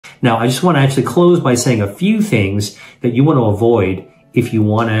Now, I just want to actually close by saying a few things that you want to avoid if you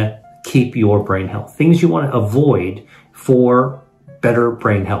want to keep your brain health. Things you want to avoid for better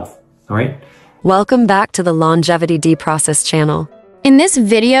brain health. All right? Welcome back to the Longevity Deprocess channel. In this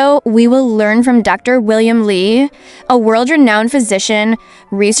video, we will learn from Dr. William Li, a world-renowned physician,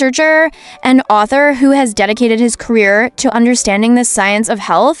 researcher, and author who has dedicated his career to understanding the science of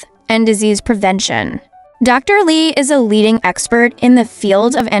health and disease prevention. Dr. Li is a leading expert in the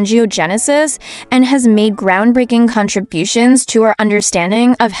field of angiogenesis and has made groundbreaking contributions to our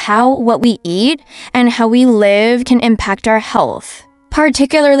understanding of how what we eat and how we live can impact our health,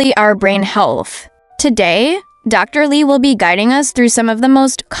 particularly our brain health. Today, Dr. Li will be guiding us through some of the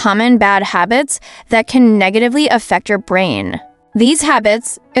most common bad habits that can negatively affect your brain. These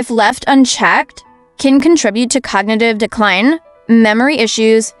habits, if left unchecked, can contribute to cognitive decline, memory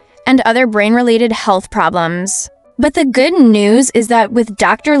issues, and other brain-related health problems. But the good news is that with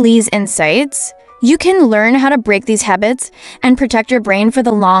Dr. Li's insights, you can learn how to break these habits and protect your brain for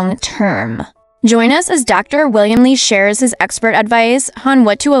the long term. Join us as Dr. William Li shares his expert advice on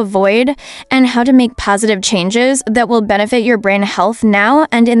what to avoid and how to make positive changes that will benefit your brain health now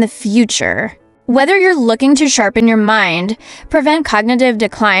and in the future. Whether you're looking to sharpen your mind, prevent cognitive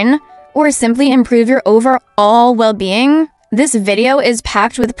decline, or simply improve your overall well-being, this video is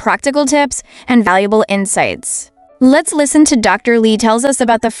packed with practical tips and valuable insights. Let's listen to Dr. Li tells us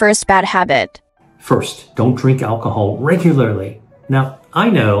about the first bad habit. First, don't drink alcohol regularly. Now, I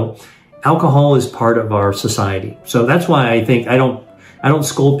know alcohol is part of our society. So that's why I think I don't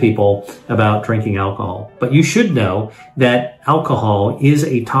scold people about drinking alcohol. But you should know that alcohol is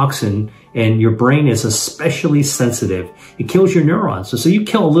a toxin and your brain is especially sensitive. It kills your neurons. So you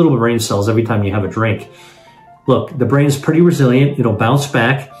kill a little bit of brain cells every time you have a drink. Look, the brain is pretty resilient. It'll bounce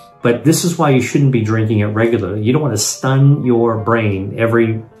back. But this is why you shouldn't be drinking it regularly. You don't want to stun your brain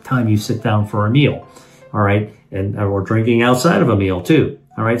every time you sit down for a meal. All right. Or drinking outside of a meal too.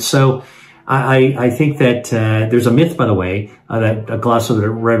 All right. So I think that there's a myth, by the way, that a glass of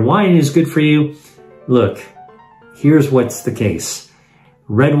red wine is good for you. Look, here's what's the case.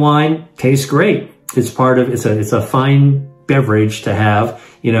 Red wine tastes great. It's a fine beverage to have,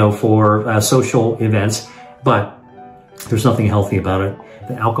 you know, for social events, but there's nothing healthy about it.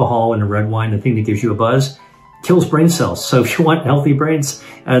 The alcohol in the red wine, the thing that gives you a buzz, kills brain cells. So if you want healthy brain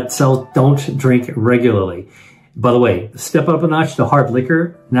cells, don't drink regularly. By the way, step up a notch to hard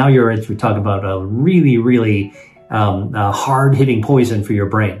liquor. Now we're talking about a really hard-hitting poison for your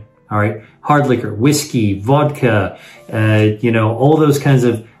brain. All right, hard liquor, whiskey, vodka, you know, all those kinds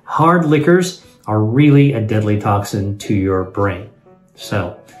of hard liquors are really a deadly toxin to your brain.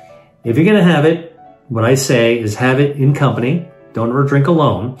 So if you're going to have it, what I say is have it in company. Don't ever drink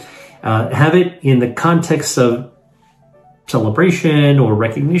alone. Have it in the context of celebration or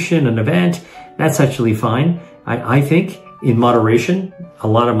recognition, an event. That's actually fine. I think in moderation, a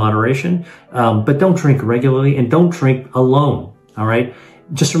lot of moderation, but don't drink regularly and don't drink alone. All right.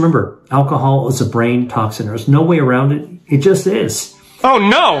 Just remember, alcohol is a brain toxin. There's no way around it. It just is. Oh,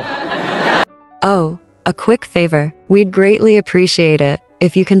 no. Oh, a quick favor. We'd greatly appreciate it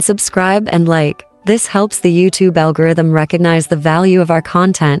if you can subscribe and like. This helps the YouTube algorithm recognize the value of our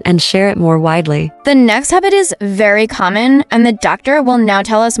content and share it more widely. The next habit is very common, and the doctor will now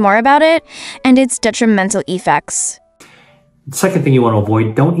tell us more about it and its detrimental effects. The second thing you want to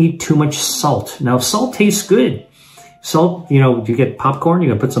avoid, don't eat too much salt. Now, salt tastes good. Salt, you know, you get popcorn, you're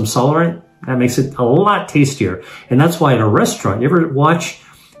going to put some salt on it. That makes it a lot tastier. And that's why at a restaurant, you ever watch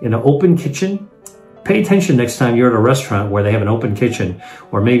in an open kitchen? Pay attention next time you're at a restaurant where they have an open kitchen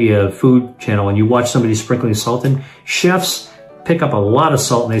or maybe a food channel and you watch somebody sprinkling salt in. Chefs pick up a lot of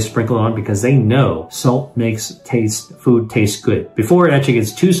salt and they sprinkle it on because they know salt makes food taste good. Before it actually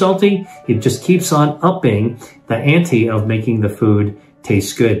gets too salty, it just keeps on upping the ante of making the food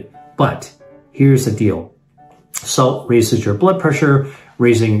taste good. But here's the deal. Salt raises your blood pressure.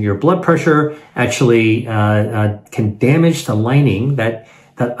 Raising your blood pressure actually can damage the lining, that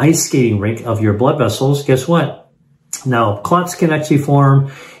ice skating rink of your blood vessels. Guess what? Now, clots can actually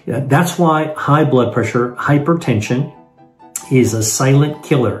form. That's why high blood pressure, hypertension, is a silent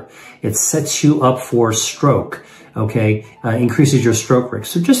killer. It sets you up for stroke, okay? Increases your stroke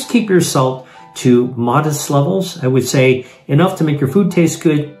risk. So just keep your salt to modest levels. I would say enough to make your food taste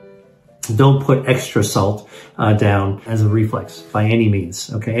good. Don't put extra salt down as a reflex by any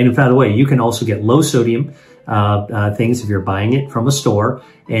means, okay? And by the way, you can also get low sodium things if you're buying it from a store.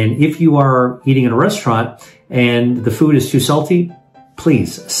 And if you are eating in a restaurant and the food is too salty,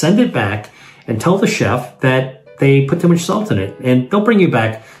 please send it back and tell the chef that they put too much salt in it. And they'll bring you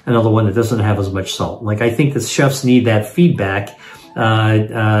back another one that doesn't have as much salt. Like, I think the chefs need that feedback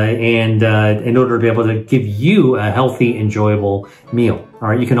in order to be able to give you a healthy, enjoyable meal. All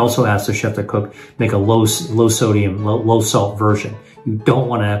right. You can also ask the chef to cook, make a low sodium, low salt version. You don't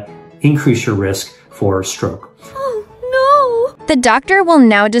want to increase your risk for stroke. The doctor will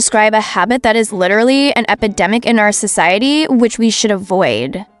now describe a habit that is literally an epidemic in our society, which we should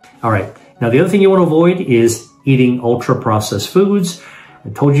avoid. All right. Now, the other thing you want to avoid is eating ultra-processed foods. I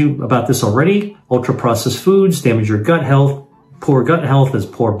told you about this already. Ultra-processed foods damage your gut health. Poor gut health is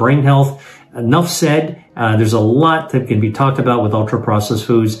poor brain health. Enough said. There's a lot that can be talked about with ultra-processed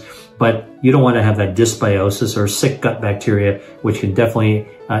foods, but you don't want to have that dysbiosis or sick gut bacteria, which can definitely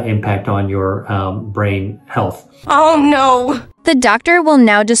impact on your brain health. Oh, no. The doctor will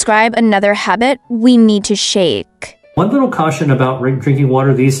now describe another habit we need to shake. One little caution about drinking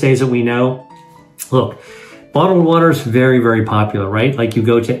water these days that we know. Look, bottled water is very, very popular, right? Like you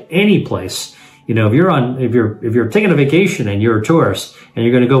go to any place. You know, if you're taking a vacation and you're a tourist and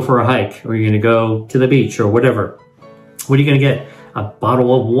you're going to go for a hike or you're going to go to the beach or whatever, what are you going to get? A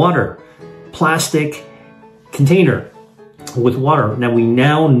bottle of water, plastic container with water. Now we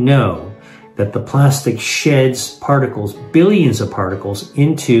now know that the plastic sheds particles, billions of particles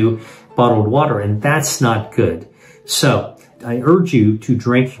into bottled water, and that's not good. So I urge you to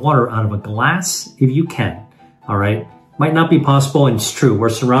drink water out of a glass if you can. All right. Might not be possible, and it's true. We're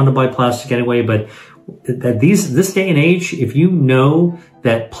surrounded by plastic anyway, but this day and age, if you know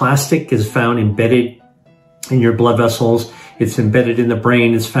that plastic is found embedded in your blood vessels, it's embedded in the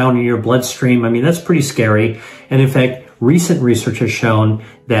brain, it's found in your bloodstream, I mean, that's pretty scary. And in fact, recent research has shown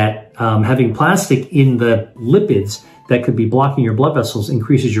that having plastic in the lipids that could be blocking your blood vessels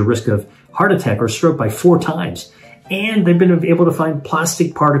increases your risk of heart attack or stroke by 4 times. And they've been able to find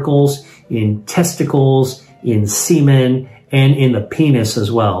plastic particles in testicles, in semen, and in the penis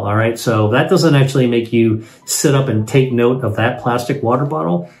as well. All right. So that doesn't actually make you sit up and take note of that plastic water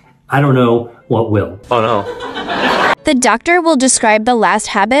bottle. I don't know what will. Oh no. The doctor will describe the last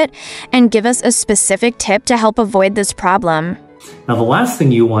habit and give us a specific tip to help avoid this problem. Now, the last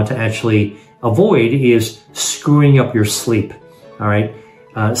thing you want to actually avoid is screwing up your sleep. All right.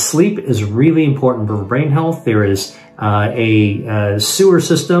 Sleep is really important for brain health. There is a sewer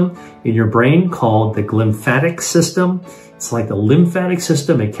system in your brain called the glymphatic system. It's like the lymphatic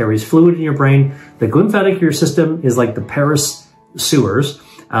system. It carries fluid in your brain. The glymphatic system is like the Paris sewers,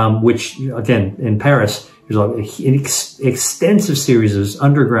 which again, in Paris, there's an extensive series of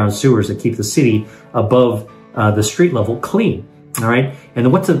underground sewers that keep the city above the street level clean. All right.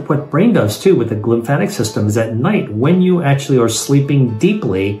 And what brain does too with the glymphatic system is at night, when you actually are sleeping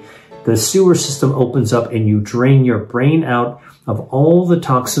deeply, the sewer system opens up and you drain your brain out of all the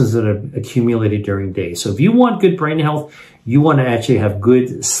toxins that have accumulated during the day. So if you want good brain health, you want to actually have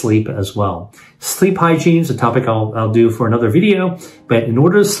good sleep as well. Sleep hygiene is a topic I'll do for another video, but in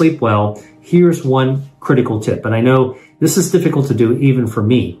order to sleep well, here's one critical tip. And I know this is difficult to do even for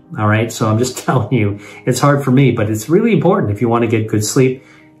me. All right. So I'm just telling you, it's hard for me, but it's really important if you want to get good sleep.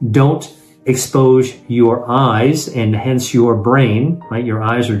 Don't expose your eyes and hence your brain, right? Your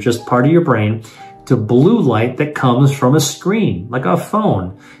eyes are just part of your brain, to blue light that comes from a screen, like a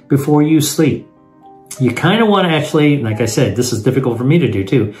phone, before you sleep. You kind of want to actually, like I said, this is difficult for me to do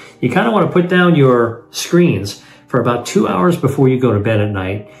too. You kind of want to put down your screens for about 2 hours before you go to bed at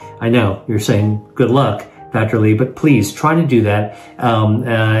night. I know you're saying good luck, Dr. Lee, but please try to do that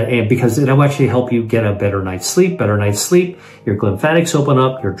and because it'll actually help you get a better night's sleep. Better night's sleep, your glymphatics open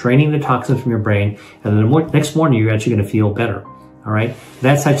up, you're draining the toxins from your brain, and then the next morning you're actually going to feel better. All right,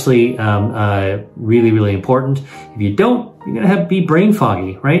 that's actually really, really important. If you don't, you're going to be brain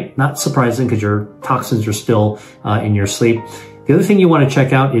foggy, right? Not surprising because your toxins are still in your sleep. The other thing you want to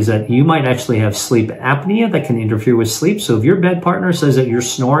check out is that you might actually have sleep apnea that can interfere with sleep. So if your bed partner says that you're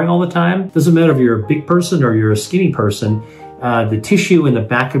snoring all the time, doesn't matter if you're a big person or you're a skinny person, the tissue in the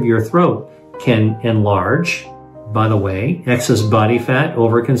back of your throat can enlarge. By the way, excess body fat,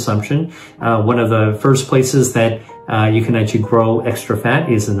 overconsumption. One of the first places that you can actually grow extra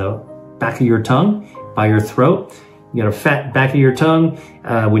fat is in the back of your tongue, by your throat. You got a fat back of your tongue.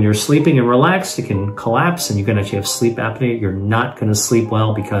 When you're sleeping and relaxed, it can collapse and you can actually have sleep apnea. You're not going to sleep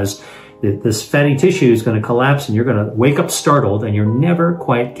well because this fatty tissue is going to collapse and you're going to wake up startled and you're never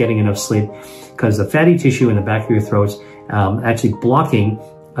quite getting enough sleep because the fatty tissue in the back of your throat's actually blocking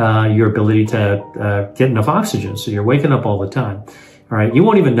your ability to get enough oxygen. So you're waking up all the time. All right. You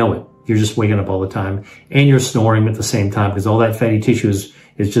won't even know it. You're just waking up all the time and you're snoring at the same time because all that fatty tissue is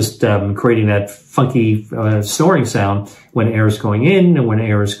just creating that funky snoring sound when air is going in and when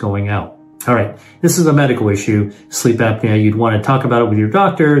air is going out. All right, this is a medical issue, sleep apnea. You'd want to talk about it with your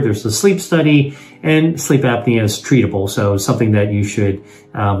doctor. There's a sleep study, and sleep apnea is treatable. So something that you should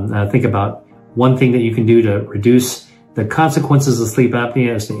think about. One thing that you can do to reduce the consequences of sleep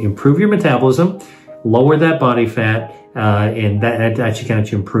apnea is to improve your metabolism, lower that body fat, and that actually can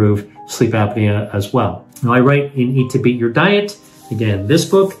improve sleep apnea as well. Now, I write in Eat to Beat Your Diet, again, this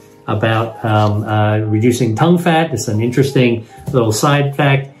book about reducing tongue fat. It's an interesting little side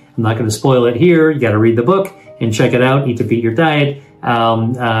fact. I'm not going to spoil it here. You got to read the book and check it out, Eat to Beat Your Diet.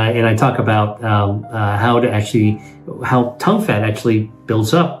 And I talk about how tongue fat actually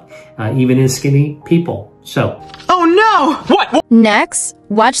builds up, even in skinny people. So. Oh no! What? Next,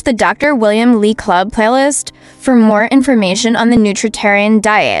 watch the Dr. William Li Club playlist for more information on the nutritarian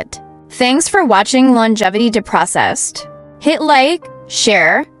diet. Thanks for watching Longevity Deprocessed. Hit like,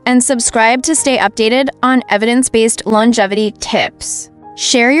 share, and subscribe to stay updated on evidence-based longevity tips.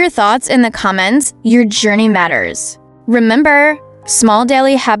 Share your thoughts in the comments. Your journey matters. Remember, small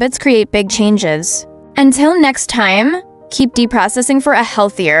daily habits create big changes. Until next time, keep deprocessing for a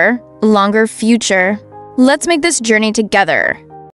healthier, longer future. Let's make this journey together.